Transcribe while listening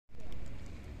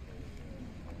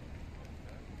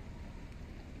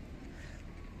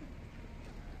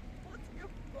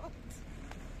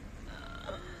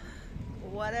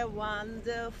What a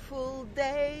wonderful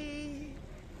day.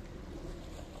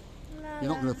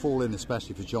 You're not going to fall in,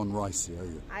 especially for John Ricey, are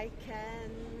you? I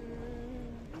can.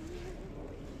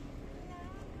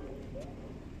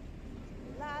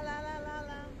 La la la la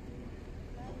la.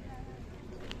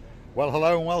 Well,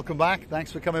 hello and welcome back.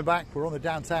 Thanks for coming back. We're on the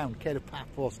downtown Kato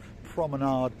Paphos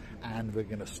promenade and we're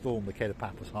going to storm the Kato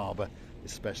Paphos Harbour,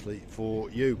 especially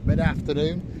for you.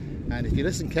 Mid-afternoon, and if you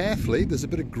listen carefully, there's a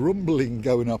bit of grumbling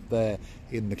going up there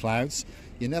in the clouds.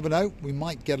 You never know, we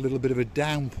might get a little bit of a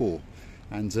downpour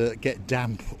and get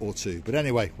damp or two. But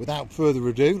anyway, without further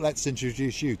ado, let's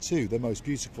introduce you to the most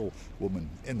beautiful woman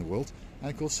in the world.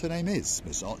 And of course, her name is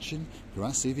Miss Ochin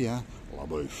Gracivia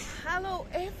Labouf. Hello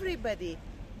everybody,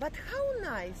 but how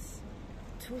nice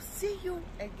to see you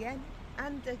again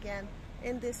and again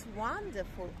in this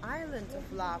wonderful island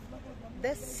of love.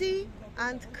 The sea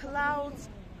and clouds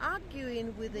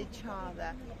arguing with each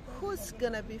other. Who's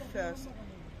gonna be first?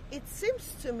 It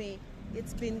seems to me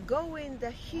it's been going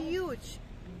the huge,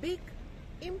 big,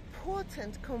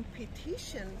 important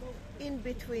competition in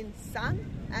between sun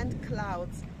and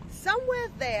clouds. Somewhere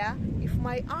there, if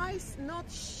my eyes not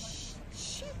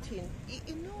cheating,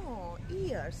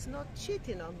 ears not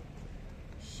cheating on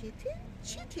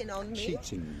me.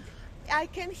 Cheating. I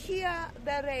can hear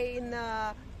the rain,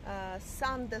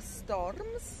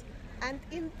 thunderstorms, and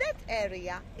in that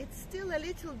area it's still a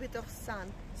little bit of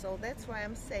sun. So that's why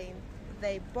I'm saying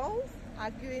they both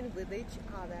arguing with each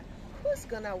other. Who's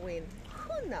gonna win?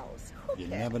 Who knows? Who cares? You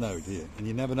never know, do you? And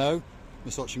you never know.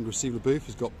 Miss Ochin Gracivia Labouf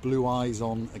has got blue eyes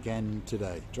on again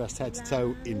today. Dressed head to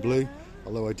toe in blue,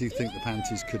 although I do think the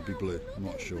panties could be blue. I'm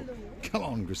not sure. Come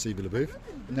on, Gracivia Labouf.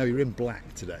 No, you're in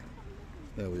black today.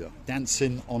 There we are.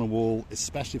 Dancing on a wall,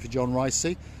 especially for John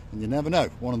Ricey. And you never know,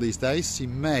 one of these days he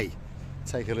may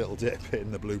take a little dip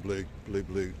in the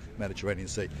blue Mediterranean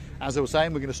Sea. As I was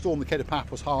saying, we're going to storm the Kato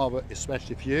Paphos Harbour,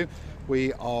 especially for you.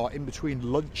 We are in between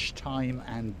lunchtime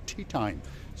and tea time,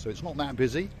 so it's not that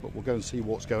busy, but we'll go and see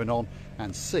what's going on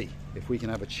and see if we can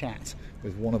have a chat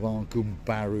with one of our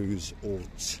gumbaroos or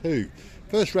two.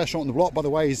 First restaurant on the block, by the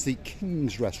way, is the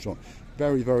King's Restaurant.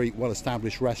 Very, very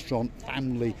well-established restaurant,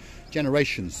 family,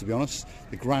 generations to be honest.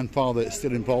 The grandfather is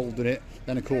still involved in it.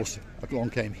 Then of course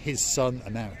along came his son,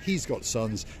 and now he's got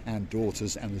sons and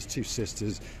daughters, and there's two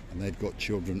sisters and they've got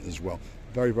children as well.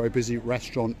 Very, very busy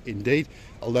restaurant indeed,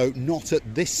 although not at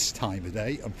this time of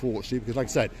day, unfortunately, because like I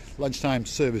said, lunchtime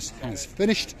service has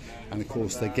finished, and of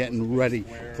course they're getting ready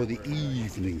for the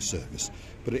evening service.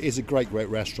 But it is a great, great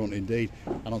restaurant indeed,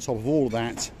 and on top of all of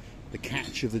that, the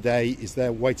catch of the day is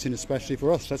there waiting especially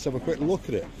for us. Let's have a quick look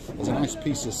at it. There's a nice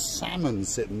piece of salmon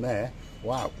sitting there.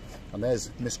 Wow. And there's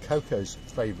Miss Coco's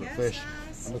favourite fish.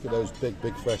 And look at those big,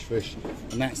 big fresh fish.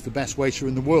 And that's the best waiter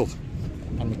in the world.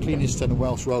 And the cleanest and the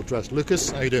well dressed. Lucas,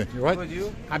 how you doing? You all right? How about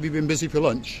you? Have you been busy for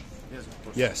lunch? Yes, of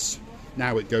course. Yes.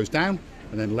 Now it goes down,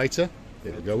 and then later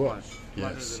it'll go up.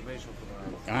 Yes.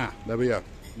 Ah, there we go.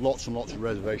 Lots and lots of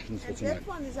reservations for And tonight. that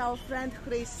one is our friend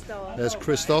Christos. There's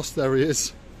Christos, there he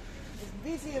is.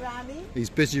 Busy running.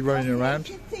 He's busy running around.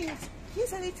 He thinks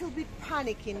he's a little bit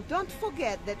panicking. Don't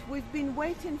forget that we've been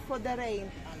waiting for the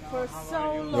rain for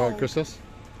so long. Right, Christos?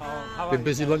 Been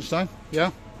busy lunchtime?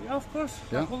 Yeah? Yeah, of course.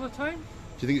 Yeah. All the time. Do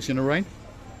you think it's going to rain?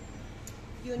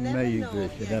 You never Maybe. know. You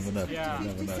Yes. never know. Yeah. You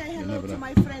never know. Say You hello never to know.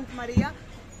 my friend Marika.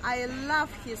 I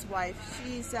love his wife.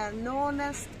 She's an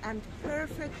honest and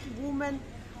perfect woman,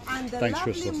 and a Thanks,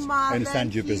 lovely Christos. mother. I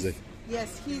understand you're He's- busy.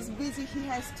 Yes, he's busy. He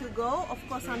has to go. Of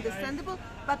course, understandable.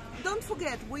 But don't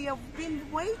forget, we have been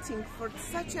waiting for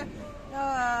such a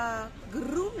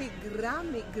grumpy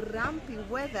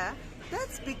weather.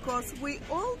 That's because we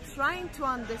all trying to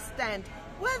understand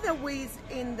whether we're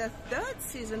in the third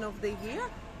season of the year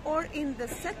or in the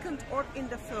second or in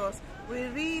the first. We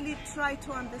really try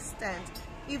to understand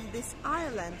if this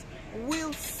island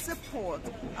will support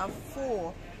a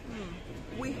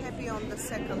we happy on the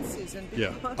second season.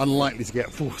 Yeah, unlikely to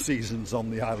get 4 seasons on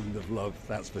the island of love,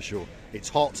 that's for sure. It's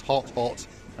hot, hot, hot,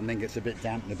 and then gets a bit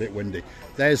damp and a bit windy.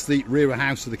 There's the rear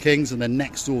house of the Kings, and then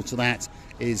next door to that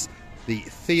is the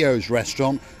Theo's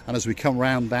restaurant, and as we come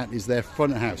round, that is their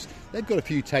front house. They've got a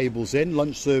few tables in.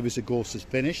 Lunch service, of course, is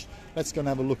finished. Let's go and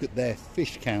have a look at their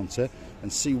fish counter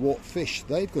and see what fish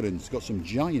they've got in. It's got some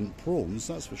giant prawns,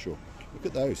 that's for sure. Look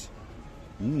at those.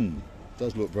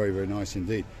 Does look very, very nice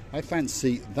indeed. I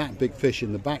fancy that big fish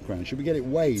in the background. Should we get it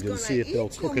weighed and see if they'll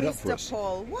cook it up for us? Mr.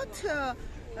 Paul, what?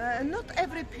 Not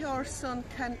every person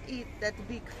can eat that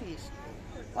big fish.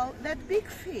 Well, that big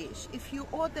fish, if you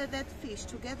order that fish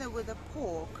together with a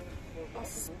pork or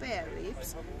spare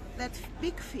ribs, that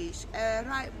big fish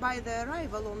by the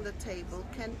arrival on the table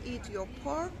can eat your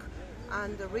pork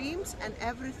and the reams and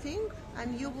everything,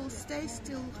 and you will stay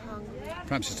still hungry.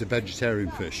 Perhaps it's a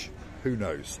vegetarian fish. Who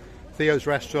knows? Theo's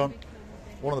restaurant,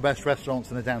 one of the best restaurants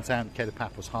in the downtown Kato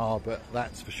Paphos Harbour,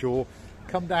 that's for sure.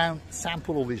 Come down,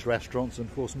 sample all these restaurants, and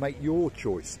of course make your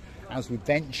choice as we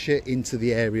venture into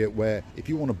the area where, if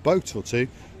you want a boat or two,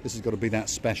 this has got to be that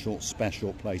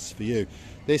special place for you.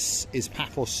 This is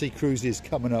Paphos Sea Cruises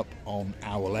coming up on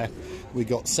our left. We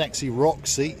got sexy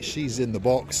Roxy, she's in the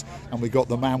box, and we got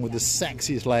the man with the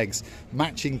sexiest legs,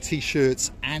 matching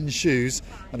t-shirts and shoes,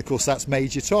 and of course that's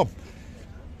Major Tom.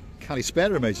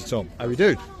 Kalispera, Major Tom. How are you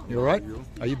doing? You all right?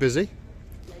 Are you busy?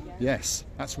 Yes,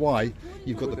 that's why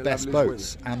you've got the best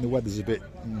boats, and the weather's a bit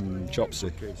chopsy.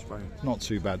 Okay, it's fine. Not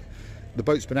too bad. The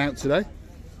boat's been out today?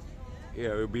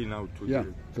 Yeah, we've been out today. Yeah,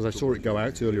 because I saw it go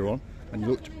out earlier on, and you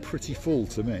looked pretty full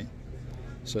to me.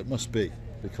 So it must be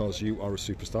because you are a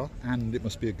superstar, and it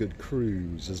must be a good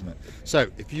cruise, isn't it? So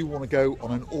if you want to go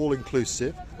on an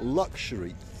all-inclusive,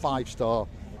 luxury, 5-star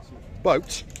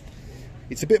boat,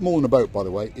 it's a bit more than a boat, by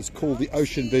the way. It's called the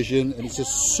Ocean Vision, and it's a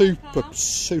super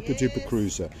duper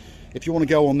cruiser. If you want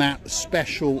to go on that,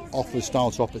 special offer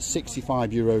starts off at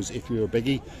 €65 if you're a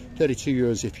biggie,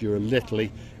 €32 if you're a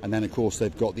littly, and then of course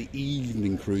they've got the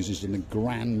evening cruises and the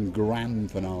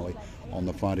grand finale on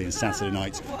the Friday and Saturday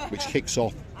nights, which kicks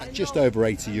off at just over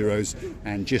 €80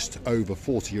 and just over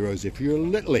 €40 if you're a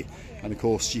littly. And of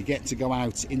course you get to go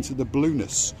out into the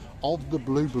blueness of the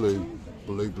blue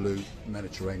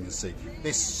Mediterranean Sea.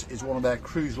 This is one of their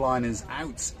cruise liners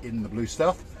out in the blue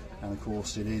stuff, and of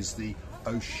course it is the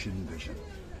Ocean Vision.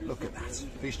 Look at that.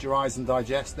 Feast your eyes and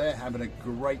digest. They're having a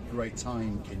great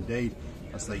time indeed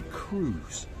as they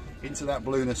cruise into that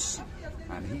blueness,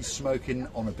 and he's smoking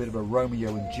on a bit of a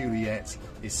Romeo and Juliet,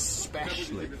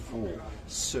 especially for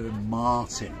Sir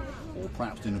Martin, or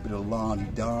perhaps doing a bit of Lardy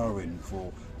Darwin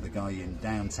for the guy in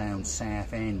downtown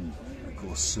Southend, of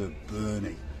course Sir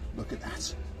Bernie. Look at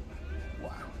that.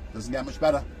 Wow, doesn't get much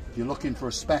better. If you're looking for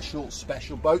a special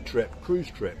boat trip, cruise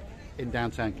trip in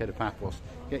downtown Kato Paphos,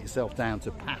 get yourself down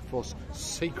to Paphos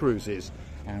Sea Cruises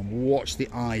and watch the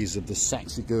eyes of the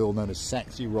sexy girl known as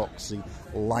Sexy Roxy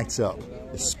light up,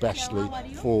 especially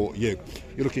for you.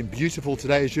 You're looking beautiful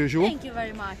today as usual. Thank you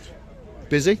very much.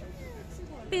 Busy?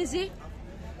 Busy,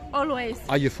 always.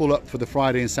 Are you full up for the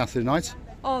Friday and Saturday night?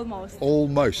 Almost.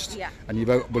 Almost? Yeah. And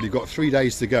you've got 3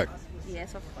 days to go.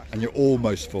 Yes, of course. And you're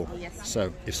almost full. Yes.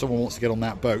 So if someone wants to get on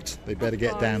that boat, they better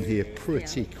get down here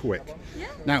pretty quick. Yeah.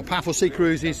 Now, Paphos Sea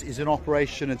Cruises is in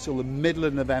operation until the middle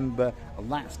of November, and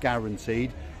that's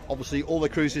guaranteed. Obviously, all the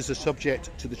cruises are subject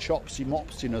to the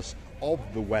chopsy-mopsiness of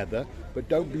the weather, but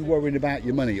don't be worrying about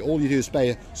your money. All you do is pay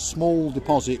a small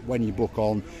deposit when you book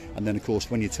on, and then of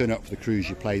course when you turn up for the cruise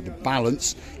you pay the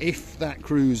balance. If that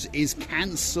cruise is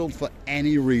cancelled for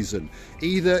any reason,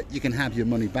 either you can have your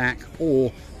money back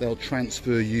or they'll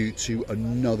transfer you to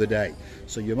another day.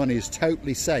 So your money is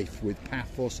totally safe with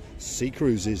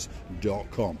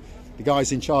PaphosSeaCruises.com. The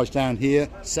guys in charge down here,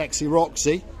 Sexy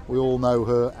Roxy, we all know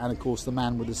her, and of course the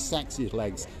man with the sexiest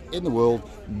legs in the world,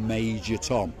 Major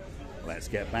Tom. Let's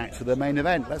get back to the main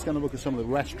event. Let's go and look at some of the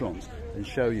restaurants and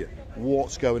show you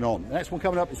what's going on. The next one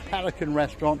coming up is Pelican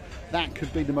Restaurant. That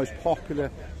could be the most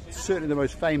popular, certainly the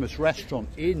most famous restaurant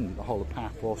in the whole of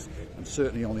Paphos, and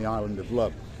certainly on the island of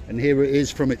Love. And here it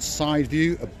is from its side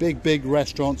view. A big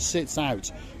restaurant sits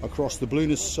out across the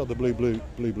blueness of the blue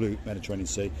Mediterranean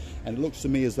Sea, and it looks to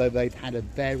me as though they've had a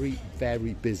very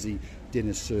busy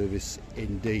dinner service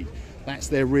indeed. That's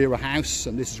their rear house,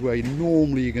 and this is where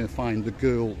normally you're going to find the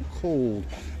girl called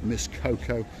Miss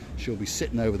Coco. She'll be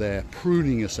sitting over there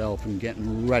pruning herself and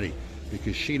getting ready,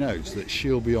 because she knows that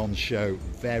she'll be on the show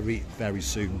very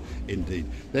soon indeed.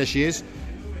 There she is,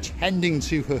 tending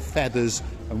to her feathers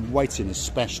and waiting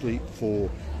especially for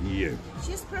you.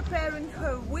 She's preparing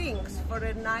her wings for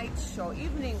a night show,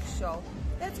 evening show.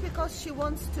 That's because she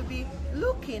wants to be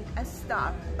looking a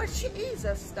star, but she is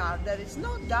a star, there is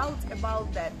no doubt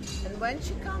about that. And when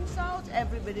she comes out,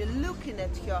 everybody looking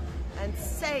at her and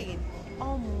saying,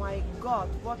 oh my God,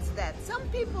 what's that? Some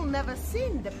people never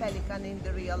seen the pelican in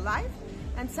the real life,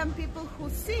 and some people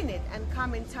who've seen it and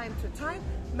come in time to time,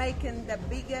 making the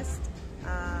biggest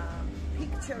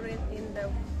picture in the...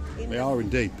 They are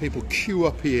indeed. People queue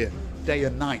up here day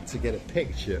and night to get a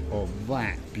picture of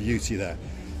that beauty there.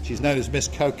 She's known as Miss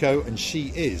Coco, and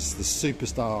she is the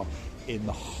superstar in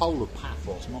the whole of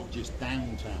Paphos, not just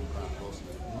downtown Paphos.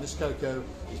 Miss Coco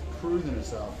is pruning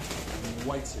herself and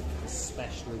waiting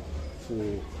especially for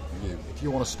you. If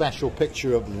you want a special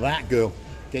picture of that girl,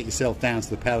 get yourself down to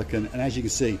the Pelican, and as you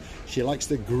can see, she likes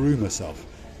to groom herself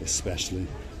especially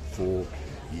for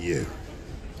you.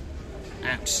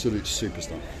 Absolute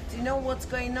superstar. Do you know what's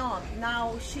going on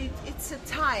now? It's a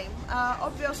time.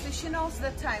 Obviously, she knows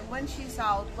the time when she's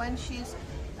out, when she's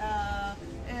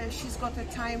got a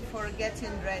time for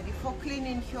getting ready, for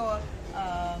cleaning her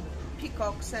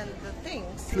peacocks and the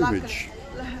things. Plumage.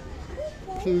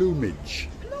 Plumage.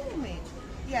 Plumage.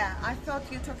 Yeah, I thought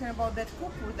you were talking about that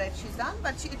poo-poo that she's done,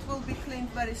 but it will be cleaned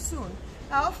very soon.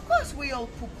 Of course, we all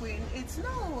poo-poo. It's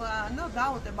no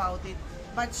doubt about it.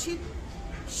 But she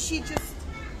just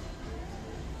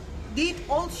did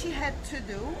all she had to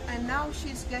do, and now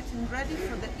she's getting ready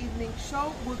for the evening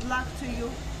show. Good luck to you,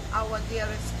 our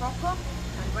dearest Coco.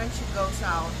 And when she goes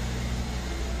out,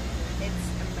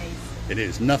 it's amazing. It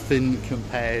is. Nothing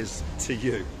compares to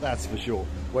you, that's for sure.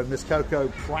 When Miss Coco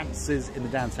prances in the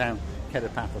downtown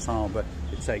Paphos Harbour,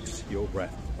 it takes your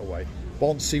breath away.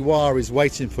 Bonsiwa is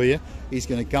waiting for you. He's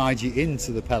going to guide you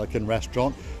into the Pelican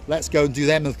restaurant. Let's go and do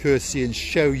them of courtesy and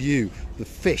show you the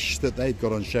fish that they've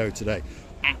got on show today.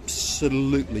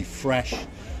 Absolutely fresh.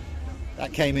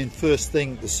 That came in first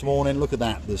thing this morning. Look at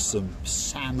that. There's some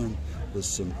salmon, there's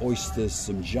some oysters,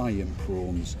 some giant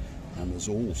prawns, and there's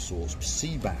all sorts of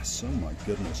sea bass. Oh my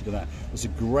goodness, look at that. It's a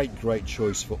great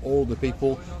choice for all the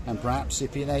people. And perhaps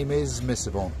if your name is Miss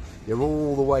Yvonne, you're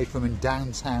all the way from in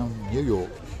downtown New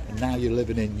York, and now you're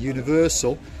living in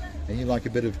Universal, and you like a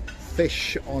bit of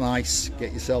fish on ice,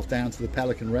 get yourself down to the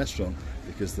Pelican restaurant,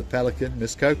 because the Pelican,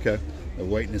 Miss Coco, are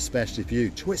waiting especially for you.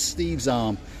 Twist Steve's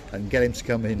arm and get him to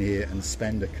come in here and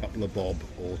spend a couple of bob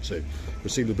or two.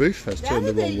 Gracie LaBouffe has turned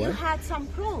the wrong way. You had some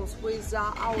prawns with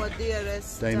our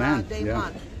dearest Dame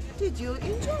yeah. Did you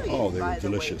enjoy it? Oh, they were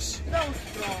delicious. Those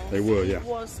prawns. They were, yeah.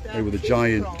 They were the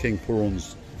giant king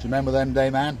prawns. Do you remember them,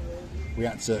 Dame Anne? We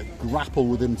had to grapple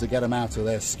with them to get them out of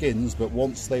their skins, but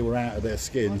once they were out of their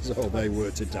skins, oh, they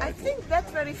were to die for. I think that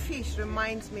very fish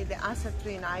reminds me the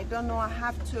asatrina. I don't know, I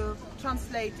have to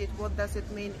translate it, what does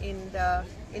it mean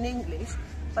in English,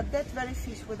 but that very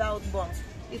fish without bones.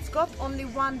 It's got only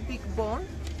one big bone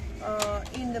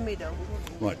in the middle.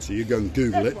 Right, so you go and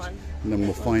Google it, and then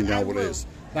we'll find out what it is.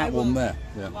 That one there,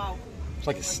 yeah. Wow. It's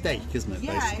like a steak, isn't it,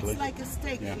 basically? Yeah, it's like a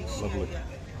steak fish. Lovely. Yeah.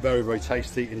 Very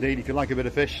tasty indeed. If you like a bit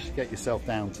of fish, get yourself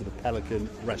down to the Pelican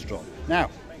restaurant.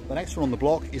 Now, the next one on the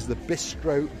block is the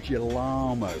Bistro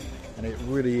Girolamo, and it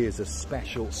really is a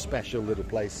special little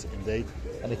place indeed.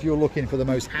 And if you're looking for the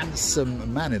most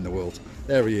handsome man in the world,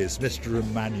 there he is, Mr.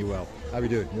 Emmanuel. How are you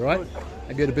doing? You all right?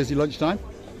 Have you had a busy lunchtime?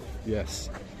 Yes.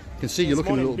 I can see you're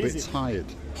looking a little bit tired.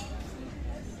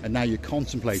 And now you're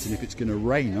contemplating if it's going to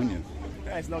rain, aren't you?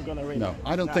 It's not going to rain. No,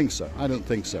 I don't think so. I don't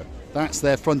think so. That's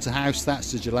their front of house,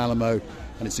 that's the Girolamo,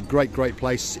 and it's a great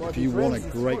place if you want a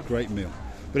great meal.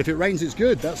 But if it rains, it's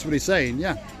good, that's what he's saying,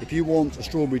 yeah. If you want a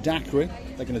strawberry daiquiri,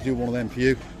 they're going to do one of them for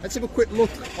you. Let's have a quick look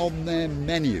on their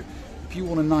menu. If you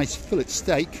want a nice fillet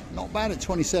steak, not bad at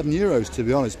 27 euros to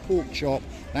be honest. Pork chop,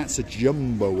 that's a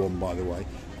jumbo one by the way,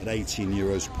 at 18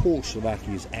 euros. Pork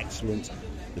souvlaki is excellent.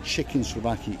 The chicken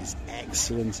souvlaki is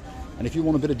excellent. And if you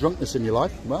want a bit of drunkenness in your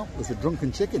life, well, there's a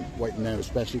drunken chicken waiting there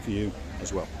especially for you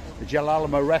as well. The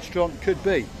Girolamo restaurant could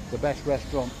be the best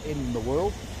restaurant in the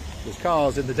world. There's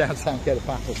cars in the downtown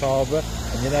Paphos Harbour,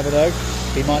 and you never know,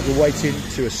 he might be waiting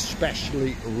to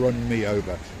especially run me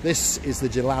over. This is the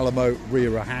Girolamo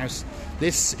Riera house.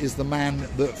 This is the man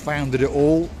that founded it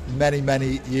all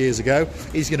many years ago.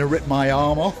 He's going to rip my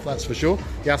arm off, that's for sure.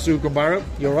 Yasu Gumbaro,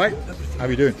 you all right? How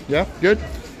are you doing? Yeah, good?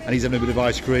 And he's having a bit of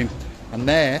ice cream. And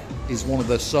there is one of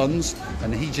the sons,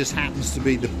 and he just happens to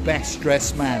be the best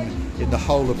dressed man in the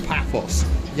whole of Paphos.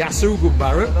 Yasu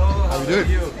Gumbaro, how are you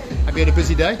doing? Have you had a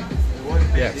busy day?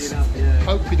 Yes.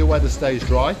 Hopefully the weather stays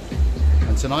dry.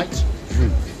 And tonight,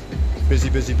 busy.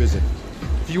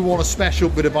 If you want a special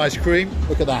bit of ice cream,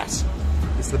 look at that.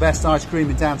 It's the best ice cream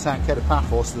in downtown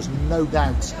Paphos, there's no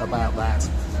doubt about that.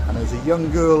 And there was a young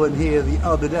girl in here the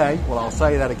other day, well I'll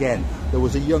say that again, there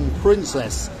was a young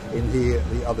princess in here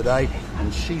the other day,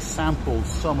 and she sampled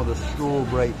some of the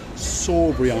strawberry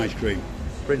sorbet ice cream.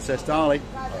 Princess Darling,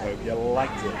 I hope you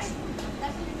liked it.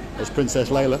 There's Princess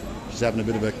Layla, she's having a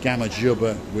bit of a gamma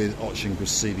jubba with Ochin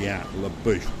Gracie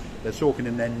LaBouffe. They're talking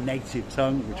in their native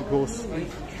tongue, which of course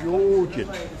is Georgian.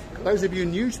 Those of you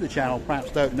new to the channel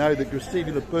perhaps don't know that Gracie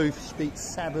LaBouffe speaks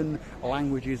 7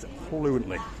 languages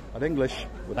fluently. But English,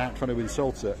 without trying to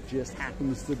insult her, just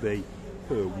happens to be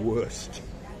her worst.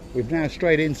 We've now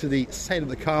strayed into the Sail at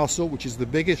the Castle, which is the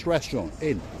biggest restaurant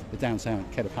in the downtown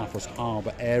Paphos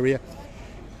Harbour area.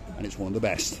 And it's one of the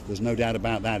best, there's no doubt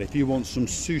about that. If you want some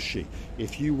sushi,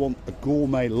 if you want a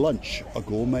gourmet lunch, a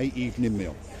gourmet evening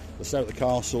meal, the Sail at the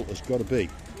Castle has got to be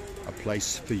a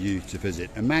place for you to visit.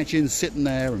 Imagine sitting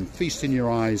there and feasting your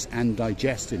eyes and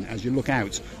digesting as you look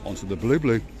out onto the blue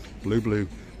blue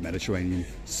Mediterranean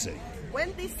Sea.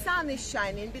 When the sun is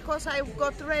shining, because I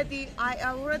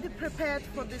already prepared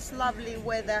for this lovely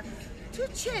weather to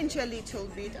change a little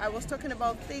bit. I was talking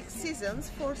about thick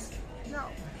seasons no,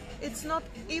 it's not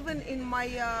even in my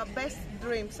best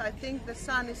dreams. I think the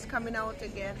sun is coming out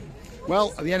again.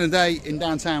 Well, at the end of the day, in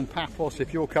downtown Paphos,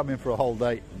 if you're coming for a whole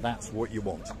day, that's what you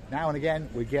want. Now and again,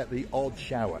 we get the odd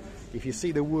shower. If you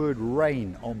see the word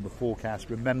rain on the forecast,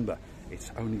 remember,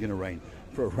 it's only going to rain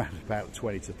for around about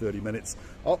 20 to 30 minutes.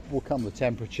 Up will come the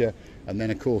temperature, and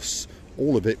then of course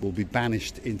all of it will be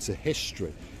banished into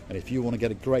history. And if you want to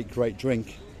get a great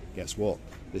drink, guess what?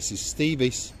 This is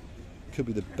Stevie's. Could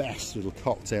be the best little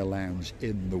cocktail lounge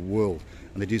in the world,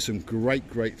 and they do some great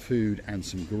food and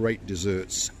some great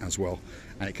desserts as well.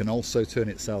 And it can also turn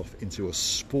itself into a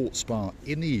sports bar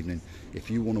in the evening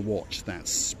if you want to watch that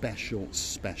special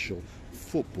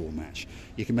football match.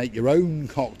 You can make your own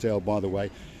cocktail, by the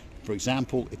way. For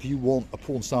example, if you want a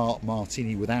porn star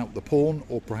martini without the porn,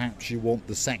 or perhaps you want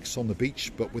the sex on the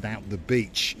beach but without the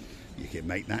beach, you can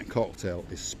make that cocktail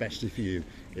especially for you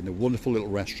in the wonderful little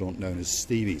restaurant known as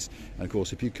Stevie's. And of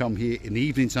course, if you come here in the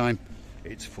evening time,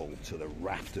 it's full to the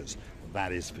rafters.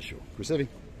 That is for sure. Grisevi?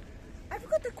 I've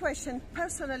got a question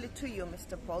personally to you,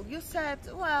 Mr. Paul. You said,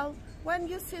 well, when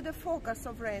you see the forecast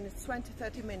of rain, it's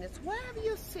 20-30 minutes. Where have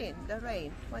you seen the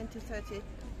rain, 20-30?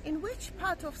 In which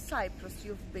part of Cyprus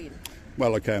you've been?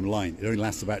 Well, okay, I'm lying. It only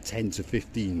lasts about 10 to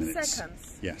 15 minutes.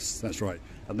 Seconds. Yes, that's right.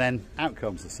 And then out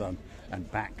comes the sun and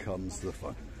back comes the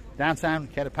fun. Downtown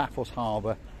Kato Paphos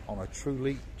Harbour on a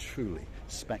truly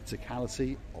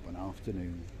spectacality of an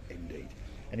afternoon indeed.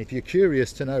 And if you're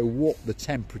curious to know what the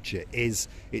temperature is,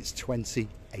 it's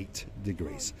 28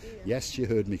 degrees. Yes, you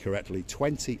heard me correctly,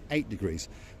 28 degrees,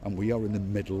 and we are in the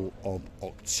middle of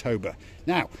October.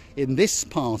 Now, in this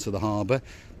part of the harbour,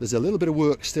 there's a little bit of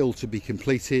work still to be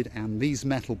completed, and these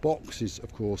metal boxes,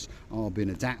 of course, are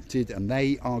being adapted, and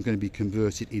they are going to be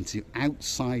converted into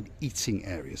outside eating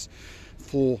areas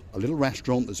for a little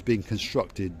restaurant that's being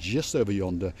constructed just over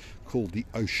yonder called the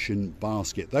Ocean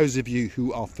Basket. Those of you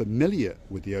who are familiar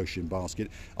with the Ocean Basket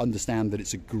understand that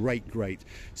it's a great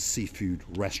seafood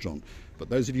restaurant. But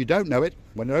those of you who don't know it,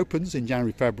 when it opens in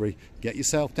January, February, get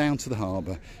yourself down to the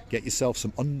harbour, get yourself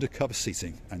some undercover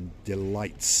seating, and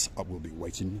delights will be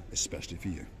waiting especially for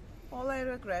you. All I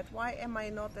regret, why am I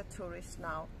not a tourist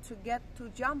now? To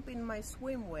jump in my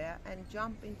swimwear and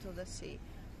jump into the sea.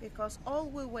 Because all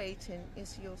we're waiting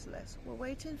is useless. We're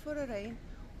waiting for a rain,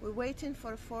 we're waiting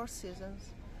for 4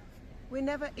 seasons. We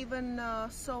never even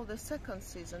saw the 2nd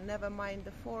season, never mind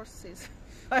the 4th season.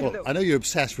 Well, I know you're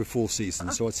obsessed with 4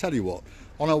 seasons, so I tell you what,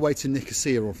 on our way to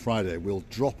Nicosia on Friday, we'll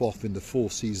drop off in the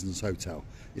 4 Seasons Hotel,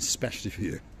 especially for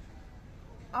you.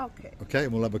 Okay. Okay,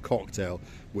 and we'll have a cocktail,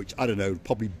 which, I don't know,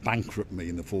 probably bankrupt me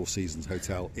in the 4 Seasons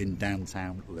Hotel in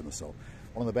downtown Limassol.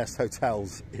 One of the best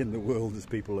hotels in the world, as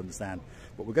people understand.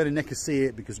 But we're going to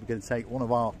Nicosia because we're going to take one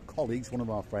of our colleagues, one of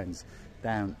our friends,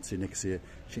 down to Nicosia.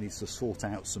 She needs to sort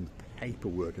out some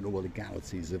paperwork and all the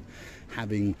legalities of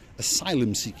having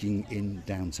asylum seeking in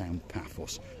downtown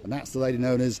Paphos. And that's the lady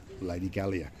known as Lady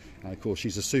Gallia. And of course,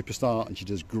 she's a superstar and she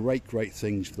does great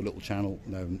things for the little channel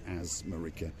known as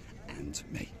Marika and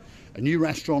me. A new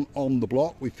restaurant on the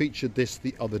block. We featured this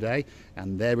the other day,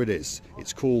 and there it is.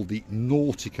 It's called the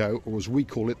Nautico, or as we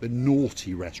call it, the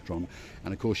Naughty Restaurant.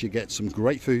 And of course, you get some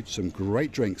great food, some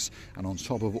great drinks, and on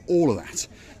top of all of that,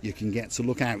 you can get to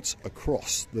look out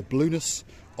across the blueness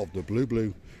of the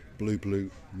blue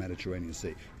Mediterranean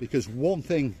Sea. Because one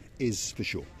thing is for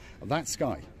sure, that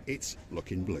sky, it's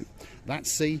looking blue. That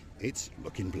sea, it's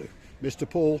looking blue. Mr.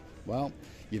 Paul, well,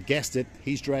 you've guessed it,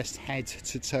 he's dressed head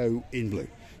to toe in blue.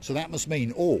 So that must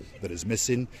mean all that is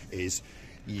missing is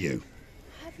you.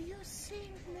 Have you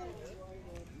seen that?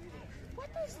 What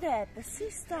is that? The sea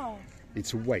star?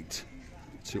 It's a weight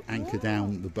to anchor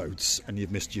down the boats, and you've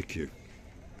missed your cue.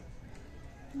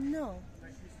 No.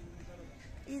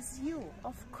 It's you.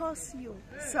 Of course you.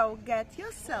 So get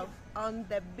yourself on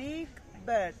the big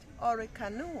bird or a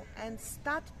canoe and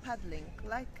start paddling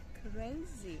like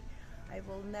crazy. I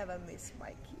will never miss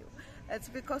my cue. It's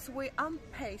because we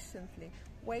impatiently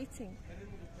waiting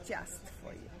just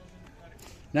for you.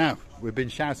 Now, we've been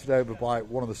shouted over by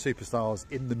one of the superstars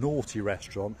in the Naughty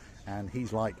Restaurant, and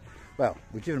he's like, well,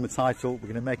 we've given him a title, we're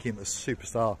going to make him a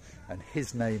superstar, and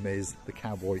his name is the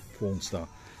Cowboy Porn Star.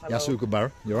 Yasu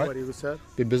Gubara, you alright? Very good, sir.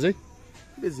 Been busy?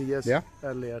 Busy, yes. Yeah?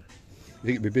 Earlier. You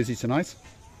think it'll be busy tonight?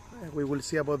 We will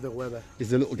see about the weather.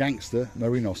 Is the little gangster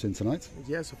Marinos in tonight?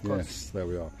 Yes, of course. Yes, there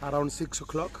we are. Around 6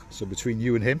 o'clock. So between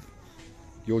you and him,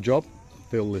 your job,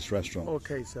 fill this restaurant.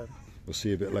 Okay, sir. We'll see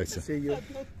you a bit later. See you.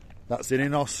 That's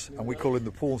Ininos, and we call him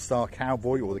the porn star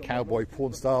cowboy, or the cowboy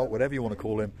porn star, whatever you want to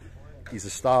call him. He's a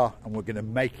star, and we're going to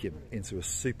make him into a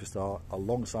superstar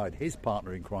alongside his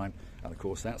partner in crime, and of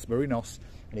course that's Marinos.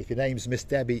 And if your name's Miss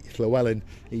Debbie Llewellyn,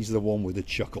 he's the one with the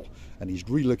chuckle, and he's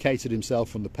relocated himself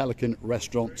from the Pelican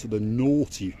restaurant to the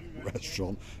Naughty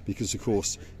restaurant because of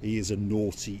course he is a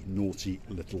naughty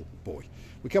little boy.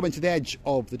 We come into the edge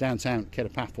of the downtown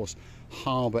Paphos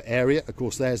Harbour area. Of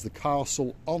course there's the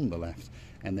castle on the left,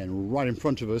 and then right in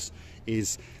front of us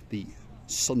is the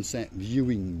sunset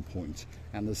viewing point,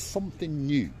 and there's something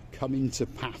new coming to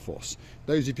Paphos.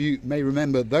 Those of you may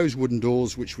remember those wooden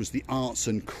doors, which was the arts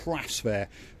and crafts fair,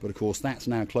 but of course that's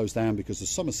now closed down because the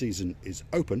summer season is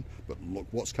open. But look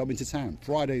what's coming to town,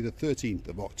 Friday the 13th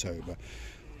of October,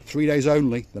 3 days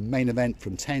only, the main event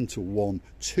from 10 till 1,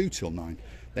 2 till 9.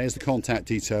 There's the contact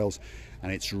details,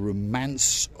 and it's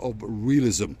Romance of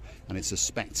Realism, and it's a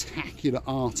spectacular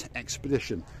art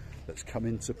expedition that's come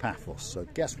into Paphos. So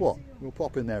guess what? We'll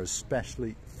pop in there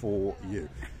especially for you.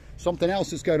 Something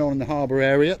else that's going on in the harbour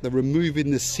area, they're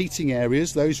removing the seating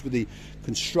areas. Those were the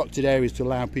constructed areas to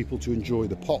allow people to enjoy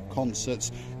the pop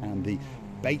concerts and the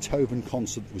Beethoven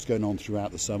concert that was going on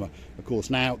throughout the summer. Of course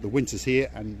now the winter's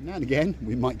here, and now and again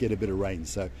we might get a bit of rain,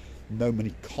 so no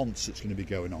many concerts going to be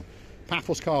going on.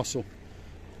 Paphos Castle,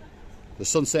 the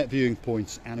sunset viewing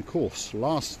points, and of course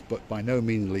last but by no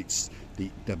means least, the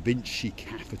Da Vinci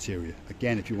Cafeteria.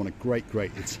 Again, if you want a great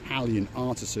Italian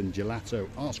artisan gelato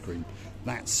ice cream,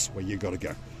 that's where you got to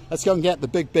go. Let's go and get the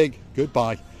big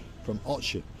goodbye from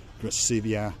Ocean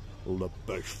Gracivia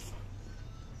LeBoeuf.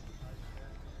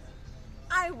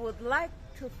 I would like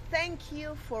to thank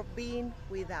you for being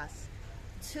with us,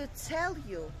 to tell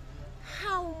you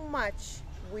how much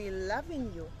we love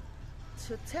in you,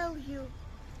 to tell you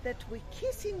that we're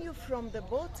kissing you from the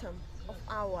bottom of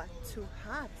our two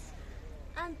hearts,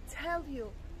 and tell you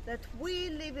that we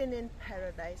living in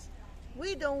paradise.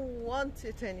 We don't want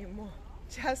it anymore.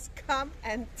 Just come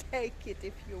and take it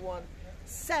if you want.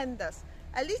 Send us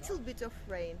a little bit of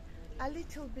rain, a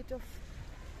little bit of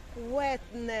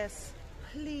wetness,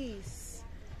 please.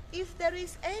 If there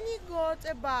is any God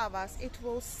above us, it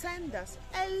will send us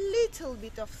a little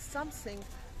bit of something.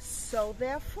 So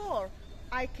therefore,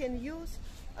 I can use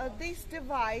this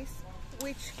device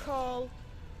which called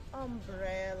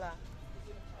umbrella.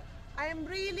 I am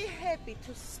really happy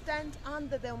to stand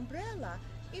under the umbrella,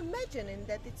 imagining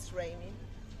that it's raining.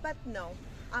 But no,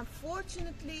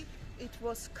 unfortunately it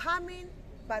was coming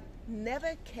but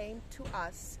never came to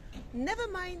us. Never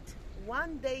mind,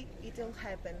 one day it'll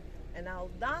happen, and I'll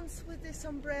dance with this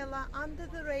umbrella under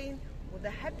the rain with the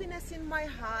happiness in my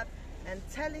heart and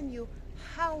telling you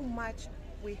how much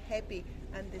we're happy,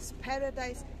 and this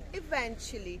paradise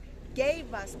eventually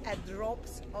gave us a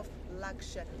drops of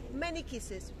luxury. Many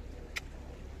kisses.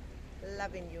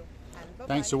 Loving you, and bye-bye.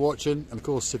 Thanks for watching, and of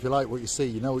course if you like what you see,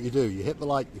 you know what you do. You hit the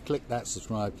like, you click that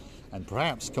subscribe, and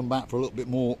perhaps come back for a little bit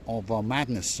more of our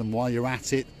madness. And while you're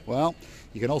at it, well,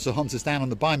 you can also hunt us down on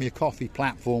the Buy Me a Coffee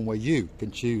platform, where you can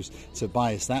choose to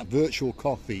buy us that virtual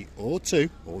coffee, or 2,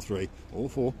 or 3, or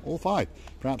 4, or 5.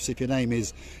 Perhaps if your name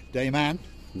is Dayman,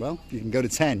 well, you can go to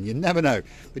 10, you never know.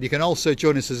 But you can also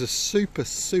join us as a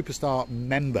superstar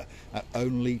member at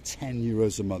only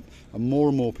 €10 a month, and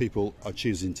more people are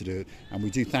choosing to do it, and we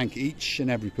do thank each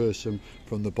and every person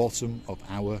from the bottom of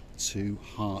our two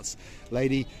hearts.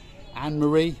 Lady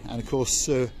Anne-Marie, and of course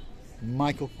Sir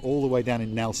Michael, all the way down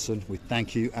in Nelson, we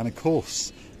thank you. And of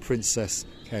course Princess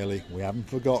Kaylee, we haven't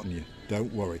forgotten you,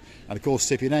 don't worry. And of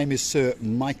course if your name is Sir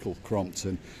Michael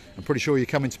Crompton, I'm pretty sure you're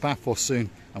coming to Paphos soon,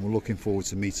 and we're looking forward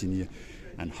to meeting you,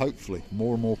 and hopefully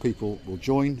more and more people will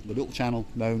join the little channel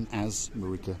known as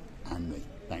Marika and me.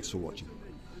 Thanks for watching.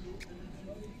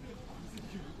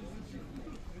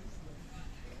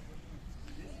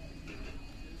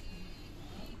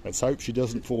 Let's hope she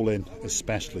doesn't fall in,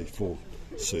 especially for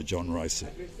Sir John Ricey.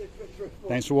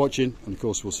 Thanks for watching, and of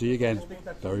course we'll see you again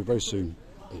very soon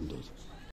indeed.